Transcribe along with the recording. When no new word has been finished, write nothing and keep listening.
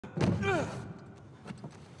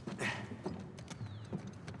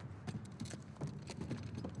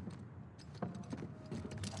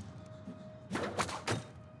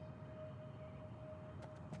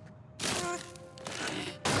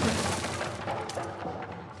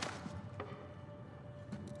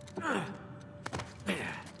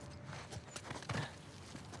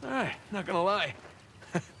Alright, not gonna lie.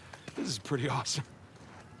 This is pretty awesome.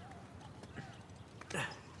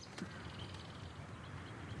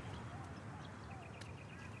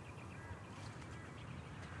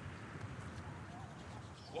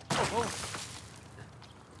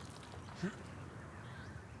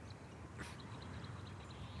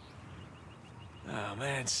 Oh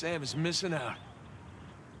man, Sam is missing out.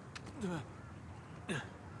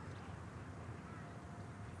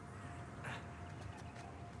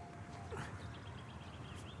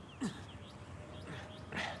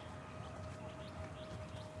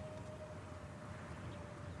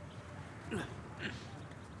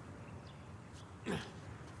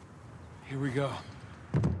 Here we go.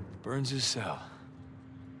 Burns' cell.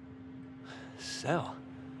 Cell?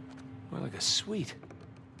 More like a suite.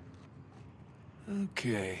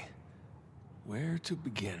 Okay. Where to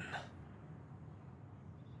begin?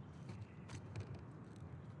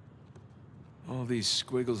 All these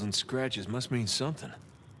squiggles and scratches must mean something.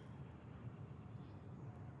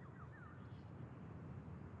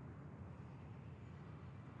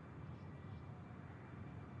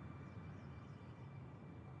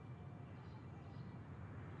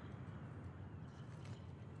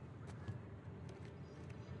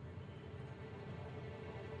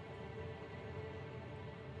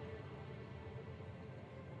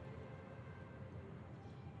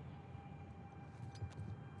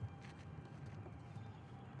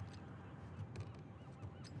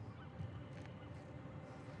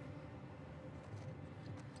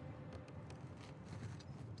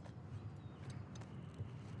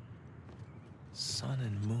 Sun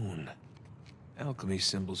and moon. Alchemy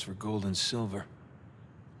symbols for gold and silver.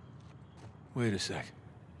 Wait a sec.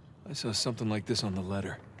 I saw something like this on the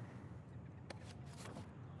letter.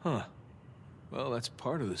 Huh. Well, that's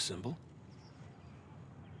part of the symbol.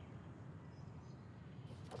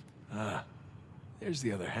 Ah, there's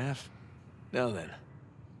the other half. Now then.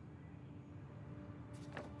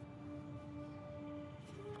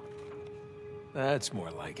 That's more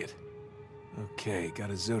like it. Okay, got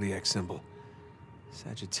a zodiac symbol.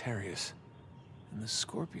 Sagittarius. And the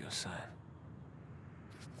Scorpio sign.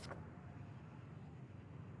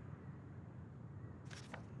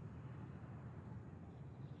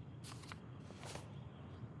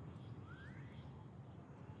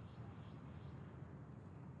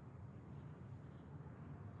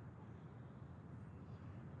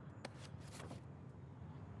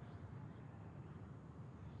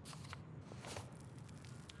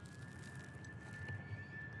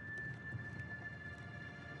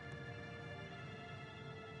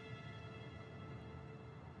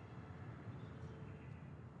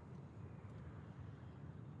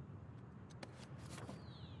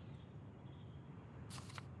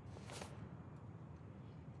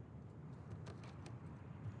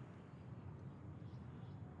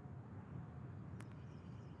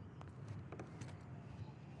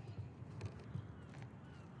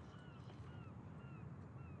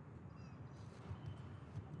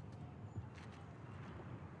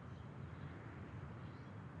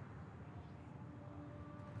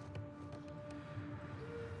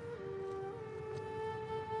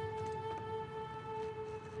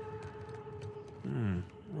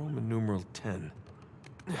 Roman numeral 10.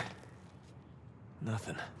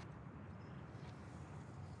 Nothing.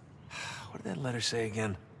 What did that letter say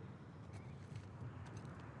again?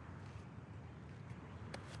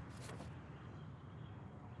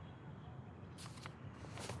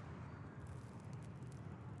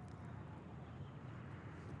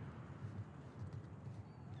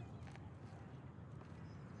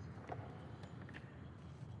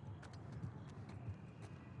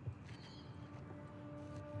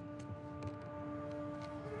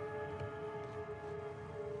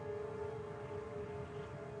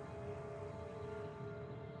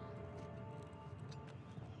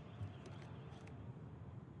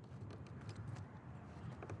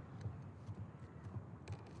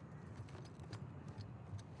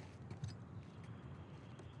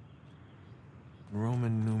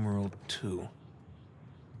 Roman numeral 2.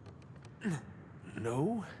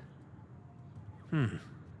 No?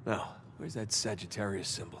 Now, where's that Sagittarius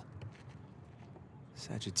symbol?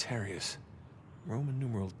 Sagittarius. Roman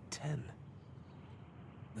numeral 10.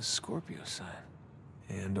 The Scorpio sign.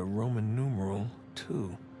 And a Roman numeral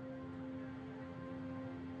 2.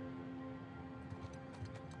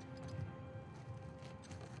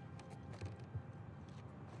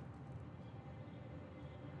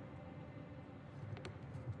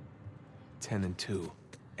 10 and 2.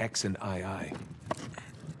 X and II. Would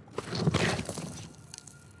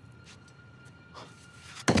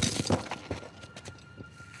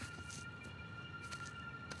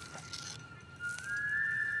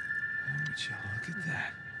you look at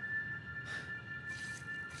that?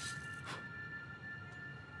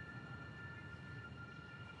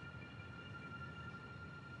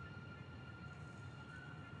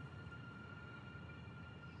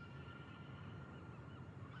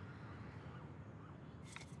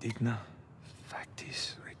 Digna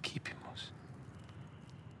factis recipimus.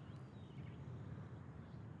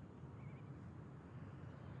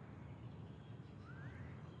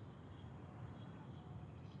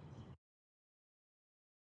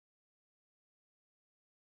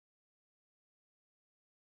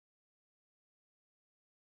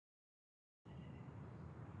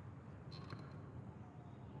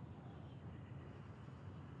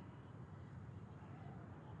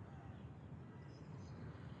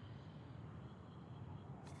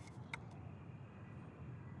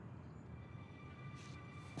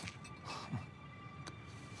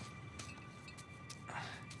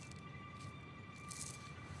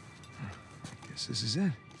 Guess this is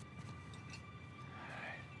it.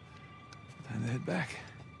 Time to head back.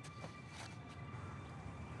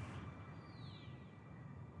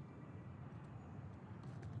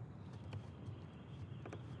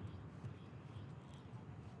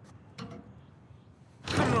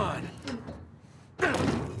 Come on!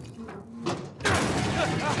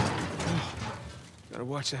 Gotta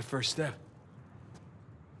watch that first step.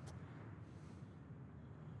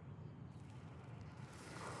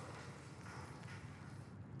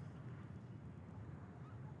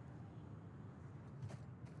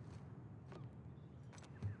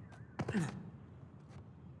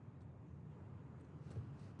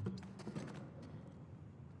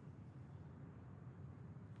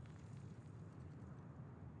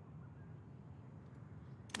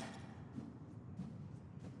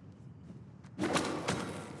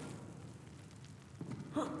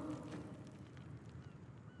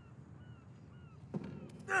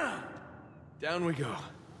 Down we go.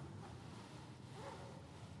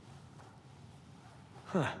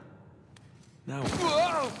 Huh. Now...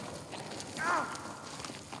 Whoa!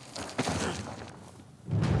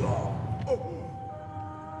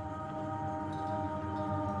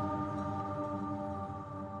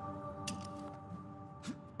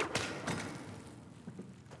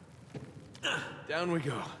 Down we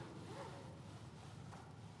go.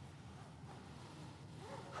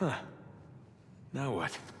 Huh. Now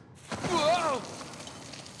what? Whoa!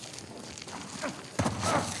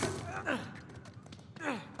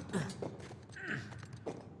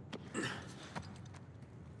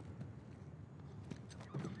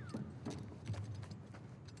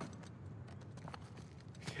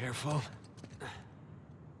 Careful.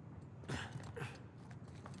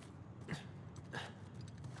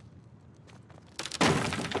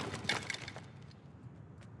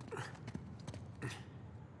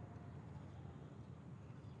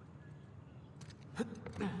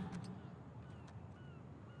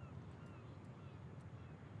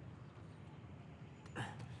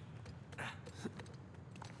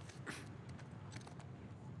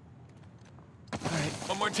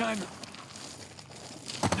 One more time.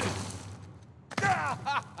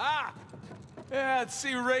 Yeah, let's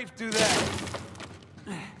see Rafe do that.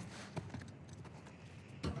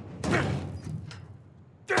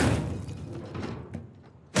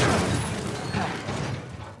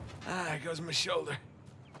 There goes my shoulder.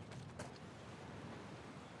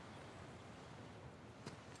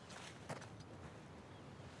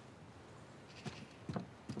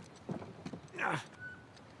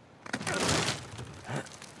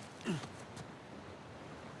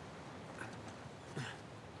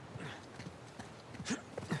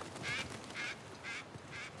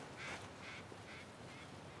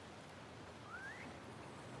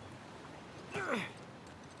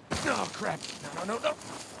 Oh, crap. No.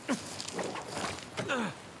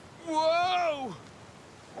 Whoa!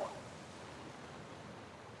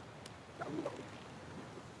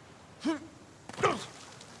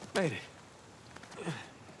 Made it.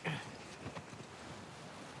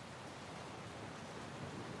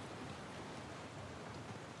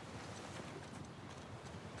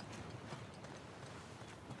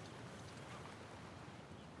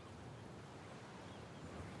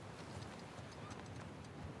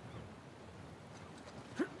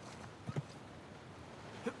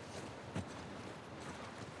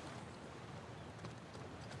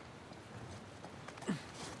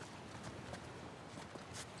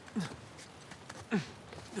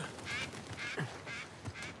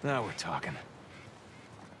 Now we're talking.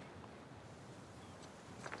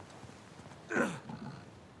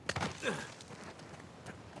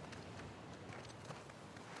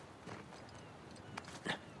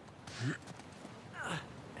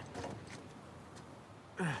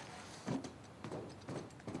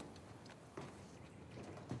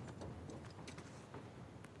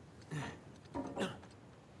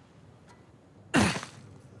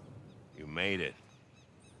 made it.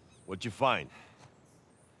 What'd you find?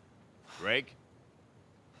 Drake?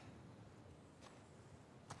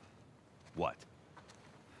 What?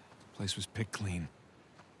 Place was picked clean.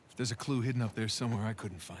 If there's a clue hidden up there somewhere, I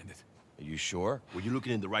couldn't find it. Are you sure? Were you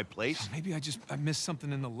looking in the right place? Maybe I missed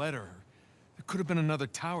something in the letter. There could have been another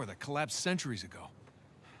tower that collapsed centuries ago.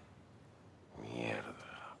 Mierda.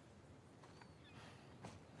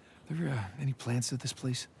 There any plans to this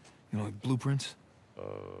place? You know, like blueprints?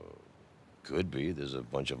 Could be. There's a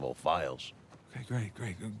bunch of old files. Okay,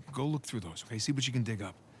 great. Go look through those, okay? See what you can dig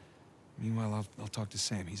up. Meanwhile, I'll talk to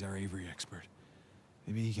Sam. He's our Avery expert.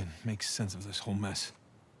 Maybe he can make sense of this whole mess.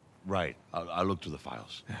 Right. I'll look through the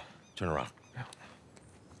files. Yeah. Turn around. Yeah.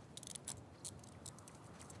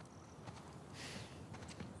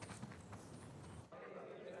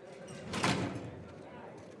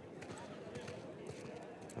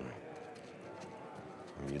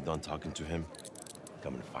 When you're done talking to him,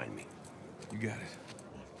 come and find me. You got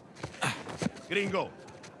it. Gringo,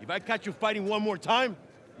 if I catch you fighting one more time,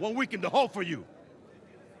 1 week in the hole for you.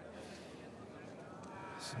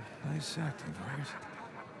 It's a nice acting, right?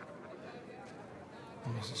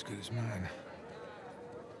 Almost as good as mine.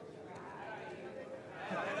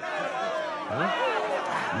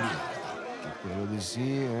 ¿Qué puedo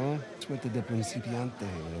decir, eh? Suerte de principiante,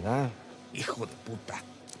 ¿verdad? Hijo de puta.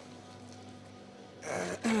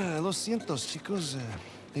 Lo siento, chicos.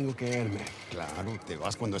 Tengo que irme. Claro, te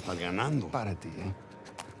vas cuando estás ganando. Para ti, ¿eh?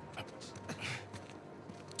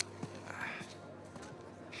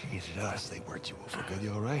 Jesus, they worked you over good.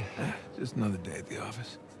 You all right? Just another day at the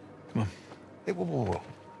office. Come on. Hey, whoa.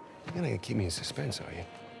 You're not gonna keep me in suspense, are you?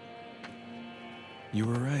 You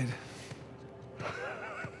were right.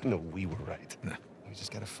 No, we were right. No. We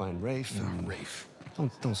just gotta find Rafe. No, and... Rafe.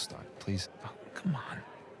 Don't start, please. Oh, come on.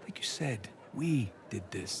 Like you said, we did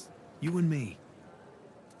this. You and me.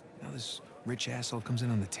 Now this rich asshole comes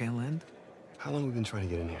in on the tail end? How long have we been trying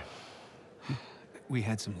to get in here? We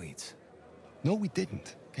had some leads. No, we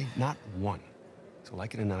didn't. Okay, not one. So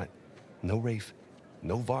like it or not, no Rafe,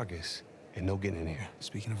 no Vargas, and no getting in here.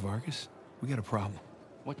 Speaking of Vargas, we got a problem.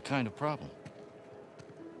 What kind of problem?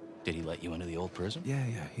 Did he let you into the old prison? Yeah,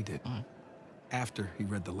 he did. All right. After he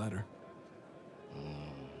read the letter.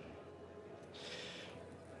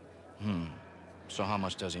 So how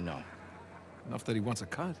much does he know? Enough that he wants a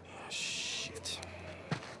cut. Shit.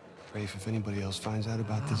 Rafe, if anybody else finds out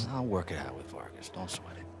about this... I'll work it out with Vargas. Don't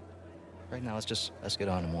sweat it. Right now, let's get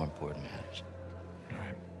on to more important matters. All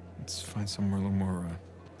right. Let's find somewhere a little more,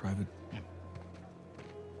 private. Yeah.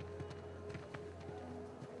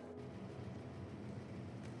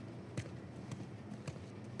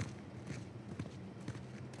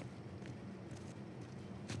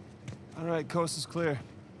 All right, coast is clear.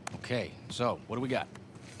 Okay, so what do we got?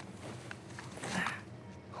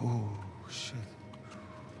 Oh, shit.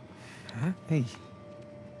 Huh? Hey,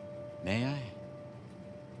 May I?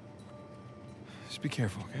 just be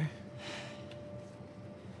careful, okay?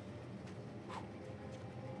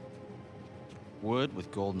 Wood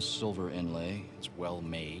with gold and silver inlay. It's well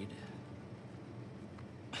made.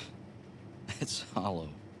 It's hollow.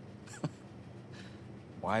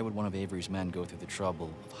 Why would one of Avery's men go through the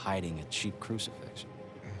trouble of hiding a cheap crucifix?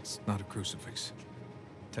 It's not a crucifix.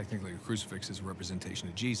 Technically, a crucifix is a representation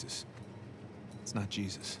of Jesus. It's not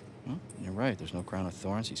Jesus. Well, you're right. There's no crown of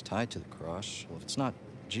thorns. He's tied to the cross. Well, if it's not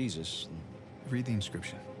Jesus, then... Read the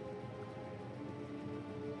inscription.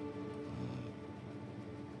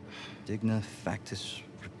 Digna factus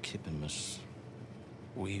recipimus.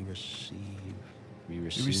 We receive... We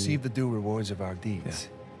receive the due rewards of our deeds.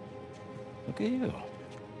 Look at you.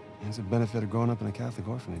 It's a benefit of growing up in a Catholic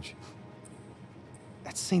orphanage.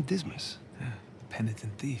 That's St. Dismas. Yeah,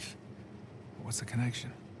 penitent thief. What's the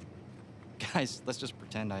connection? Guys, let's just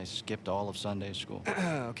pretend I skipped all of Sunday school.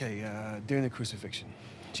 Okay, during the crucifixion,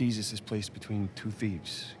 Jesus is placed between two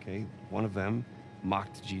thieves, okay? One of them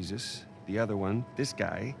mocked Jesus. The other one, this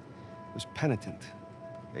guy, was penitent.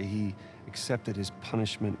 Okay? He accepted his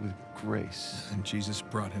punishment with grace. And Jesus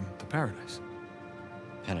brought him to paradise.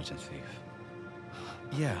 Penitent thief.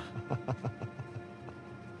 Yeah.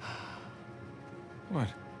 What?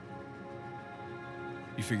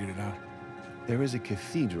 You figured it out? There is a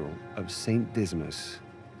cathedral of St. Dismas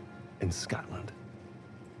in Scotland.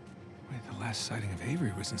 Wait, the last sighting of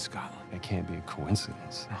Avery was in Scotland. That can't be a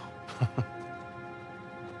coincidence. No.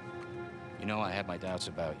 You know, I had my doubts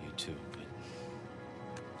about you too, but...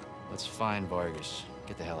 Let's find Vargas.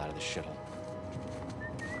 Get the hell out of this shithole.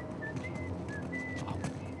 Oh.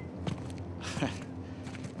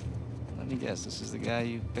 Let me guess, this is the guy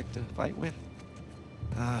you picked a fight with?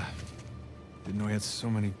 Didn't know he had so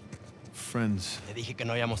many friends. Te dije que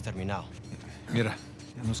no hayamos terminado. Mira,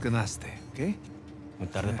 ya nos ganaste, ¿ok? Muy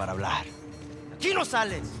tarde para hablar. ¡Aquí no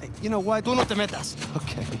sales! Hey, you know what? Tú no te metas.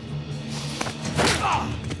 Okay.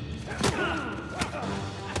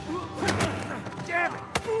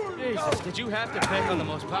 Jesus, did you have to pick on the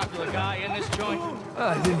most popular guy in this joint?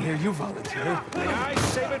 I didn't hear you volunteer. I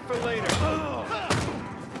save it for later.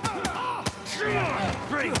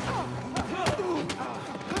 Bring.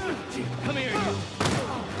 Come here, you.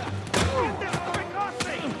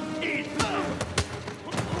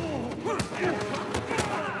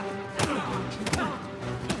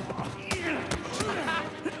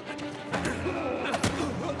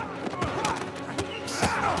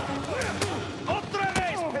 ¡Otra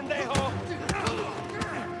vez, pendejo!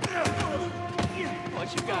 What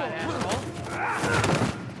you got, asshole?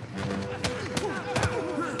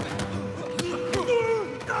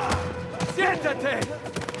 ¡Siéntate!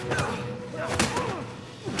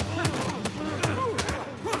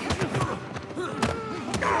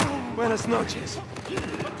 Buenas noches.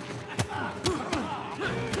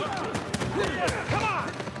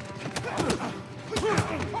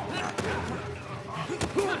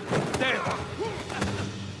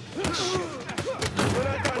 We're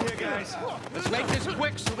not done here, guys. Let's make this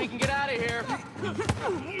quick so we can get out of here.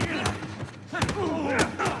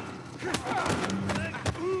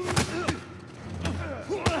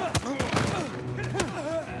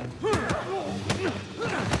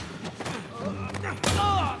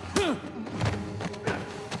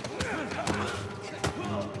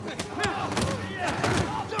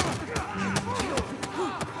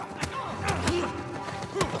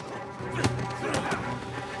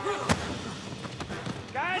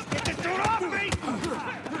 Guys, get this dude off me!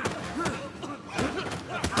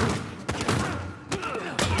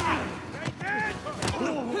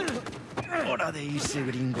 Hora de irse,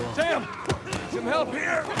 gringo. Sam! Some help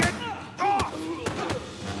here! Get off!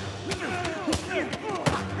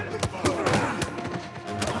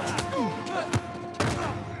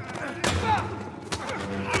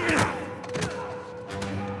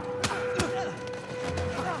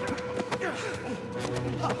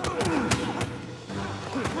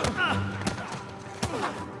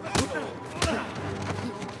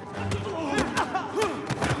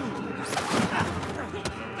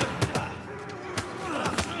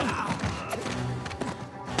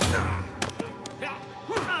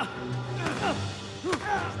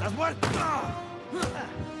 ¿Estás muerto?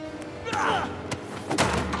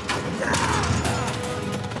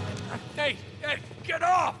 Hey, get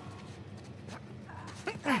off!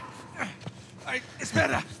 Ay,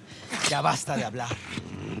 espera! Ya basta de hablar.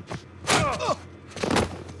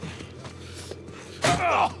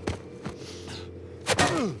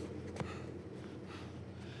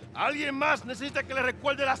 Alguien más necesita que le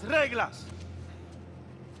recuerde las reglas.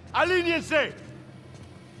 ¡Alíñense!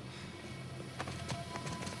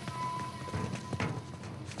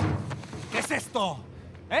 ¿Qué es esto?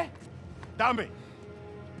 ¿Eh? Dame.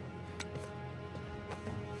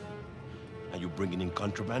 Are you bringing in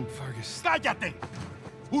contraband? Vargas. ¡Cállate!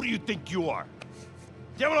 Who do you think you are?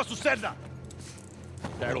 Llévalo a su celda.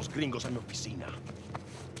 Trae a los gringos a mi oficina.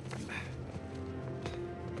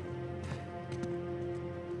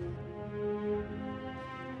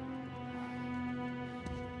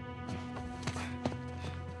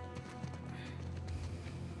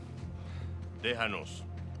 Déjanos.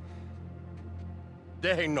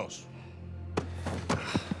 Déjennos.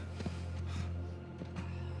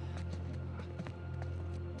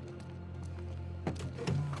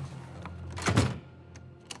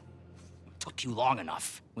 Took you long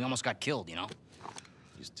enough. We almost got killed, you know?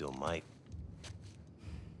 You still might.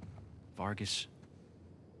 Vargas?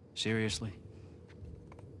 Seriously?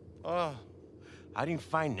 Oh, I didn't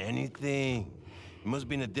find anything. It must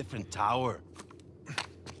be in a different tower.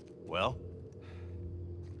 Well?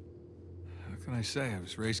 What can I say? I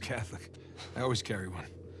was raised Catholic. I always carry one.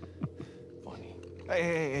 Funny.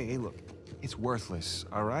 Hey, look. It's worthless,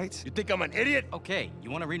 all right? You think I'm an idiot? Okay,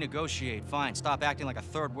 you want to renegotiate, fine. Stop acting like a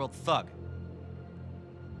third world thug.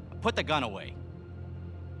 Put the gun away.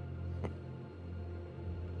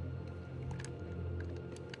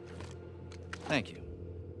 Thank you.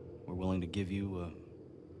 We're willing to give you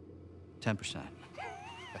 10%.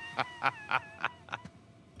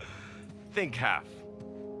 Think half.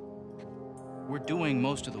 We're doing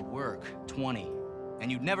most of the work, 20,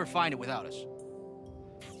 and you'd never find it without us.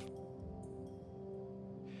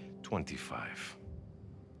 25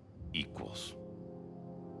 equals.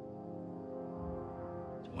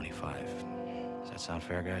 25. Does that sound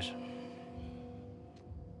fair, guys?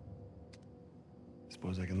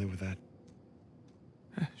 Suppose I can live with that.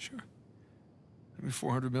 Sure. Maybe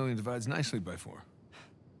 400 million divides nicely by 4.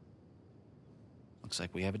 Looks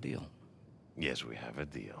like we have a deal. Yes, we have a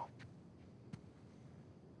deal.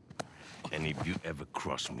 And if you ever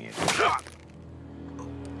cross me again...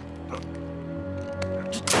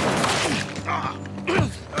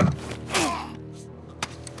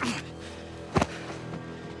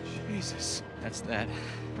 Jesus. That's that.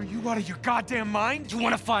 Are you out of your goddamn mind? Do you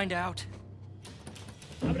want to find out?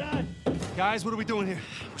 Guys, what are we doing here?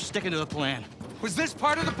 We're sticking to the plan. Was this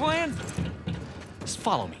part of the plan? Just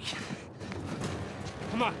follow me.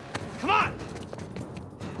 Come on. Come on!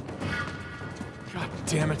 God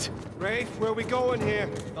damn it. Rafe, where are we going here?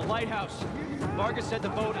 The lighthouse. Vargas said the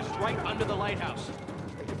boat is right under the lighthouse.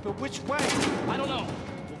 But which way? I don't know.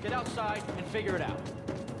 We'll get outside and figure it out.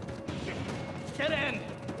 Get in!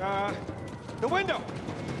 The window!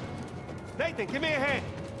 Nathan, give me a hand.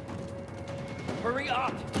 Hurry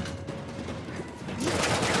up!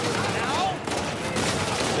 Now?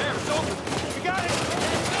 There, it's open. You got it!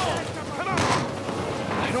 Let's go! Come on!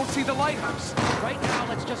 I don't see the lighthouse. Right now,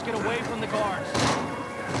 let's just get away from the guards.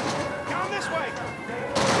 Down this way!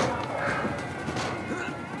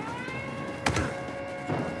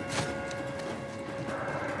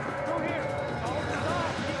 Through here! Hold the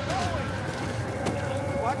top! Keep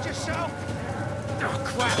going! Watch yourself! Oh,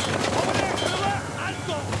 crap. Over there! To the left!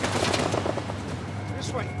 This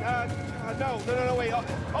way. No, wait.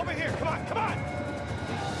 Over here. Come on, come on!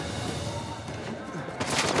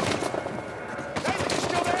 Nathan, you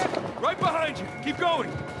still there? Right behind you. Keep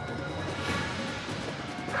going.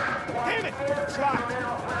 Damn it! It's locked. We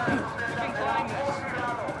can climb this.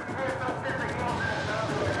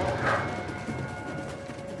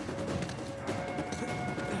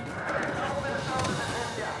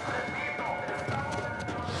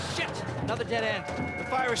 Shit! Another dead end. The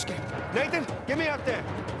fire escape. Nathan, get me up there.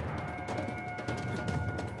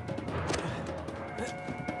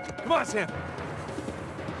 Come on, Sam.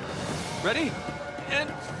 Ready? And...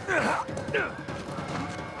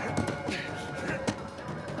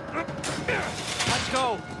 Let's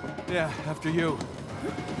go. Yeah, after you.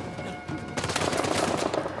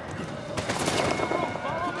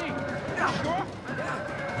 Follow me. Sure?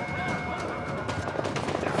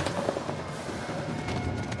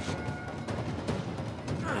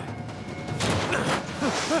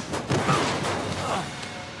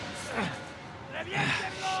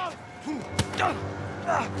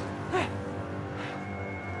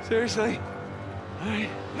 Seriously? All right.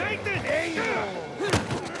 Nathan! Hey!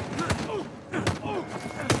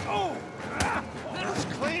 Let's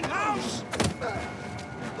clean house!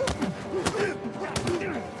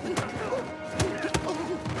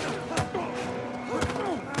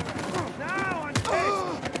 Now on tape!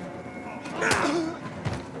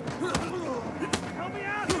 Help me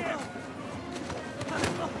out here!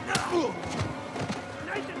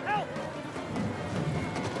 Nathan, help!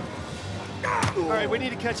 All right, we need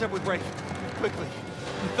to catch up with Rafe. Quickly.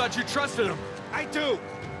 You thought you trusted him. I do!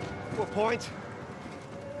 To a point.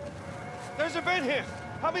 There's a vent here.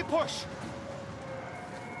 Help me push.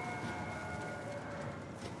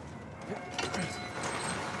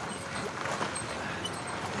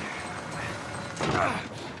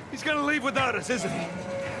 He's gonna leave without us, isn't he?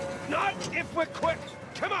 Not if we're quick.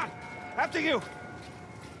 Come on. After you.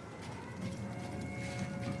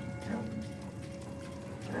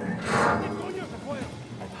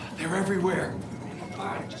 They're everywhere.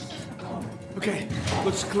 Okay,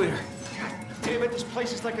 looks clear. Damn it, this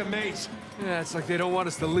place is like a maze. Yeah, it's like they don't want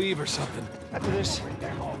us to leave or something. After this,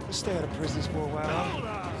 we'll stay out of prisons for a while.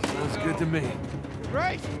 Sounds good to me.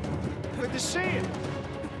 Right? Good to see you.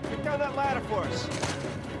 Get down that ladder for us.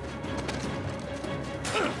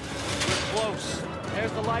 We're close.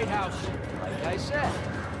 There's the lighthouse. Like I said,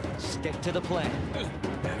 stick to the plan.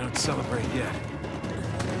 Yeah, don't celebrate yet.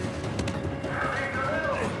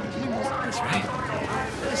 That's right.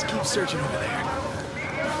 Let's keep searching over there.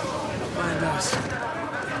 They'll find us.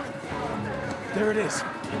 There it is.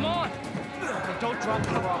 Come on! Okay, don't drop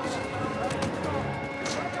the rocks.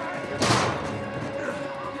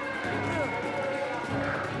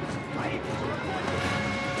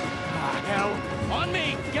 Ah, hell. On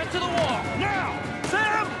me! Get to the wall! Now!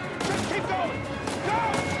 Sam! Just keep going! Go!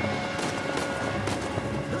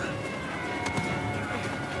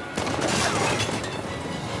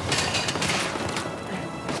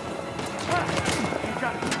 You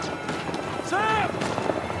got it. Sam!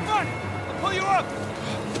 Come on! I'll pull you up!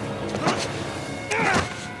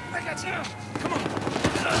 I got you! Come on!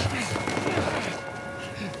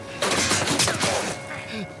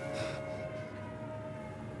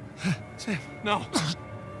 Sam, no.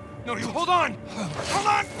 No, you hold on! Hold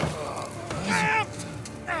on! Sam!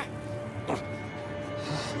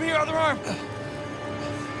 From here, other arm!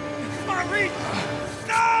 Come on, reach!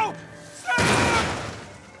 No!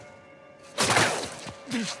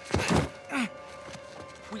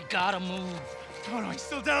 We gotta move. Oh, no, he's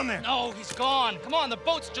still down there. No, he's gone. Come on, the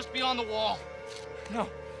boat's just beyond the wall. No,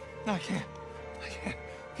 I can't.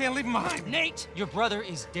 Can't leave him behind. Nate, your brother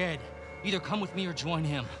is dead. Either come with me or join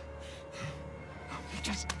him.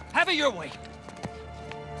 Just have it your way.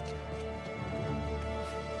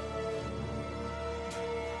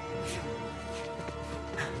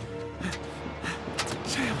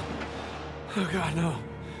 Sam. Oh, God, no.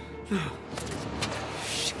 No.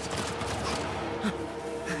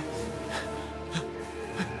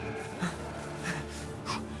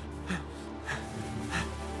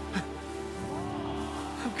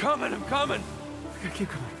 I'm coming. I gotta keep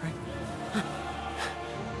coming, right?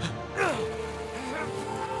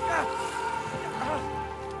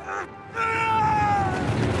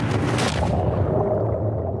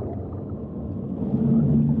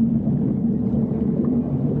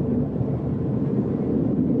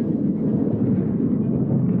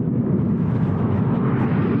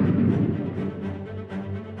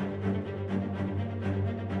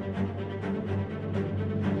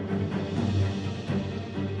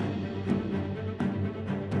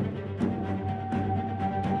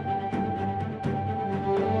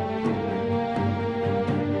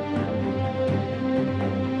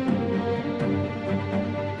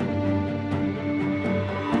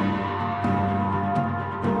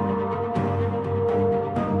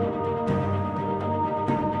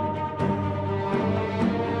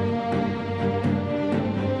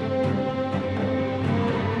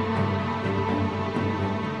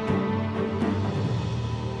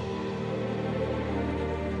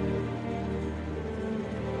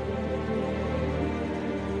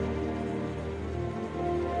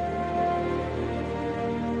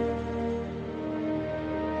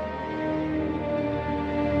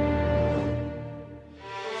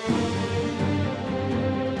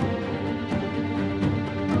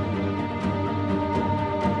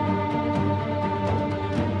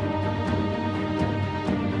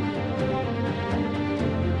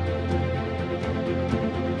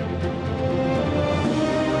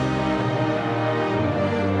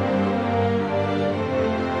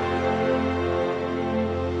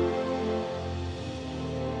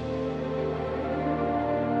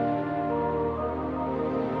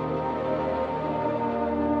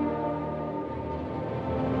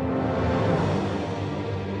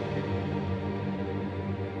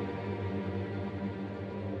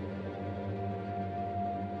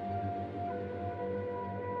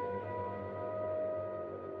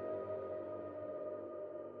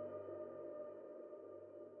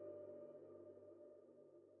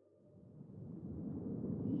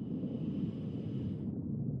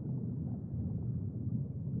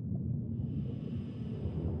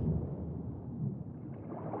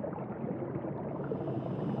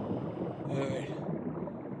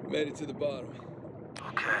 Made it to the bottom.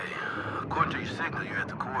 Okay. According to your signal, you're at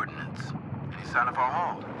the coordinates. Any sign of our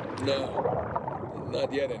haul? No.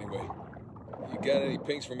 Not yet, anyway. You got any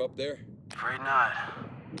pings from up there? Afraid not.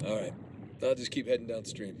 All right. I'll just keep heading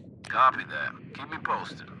downstream. Copy that. Keep me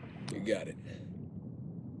posted. You got it.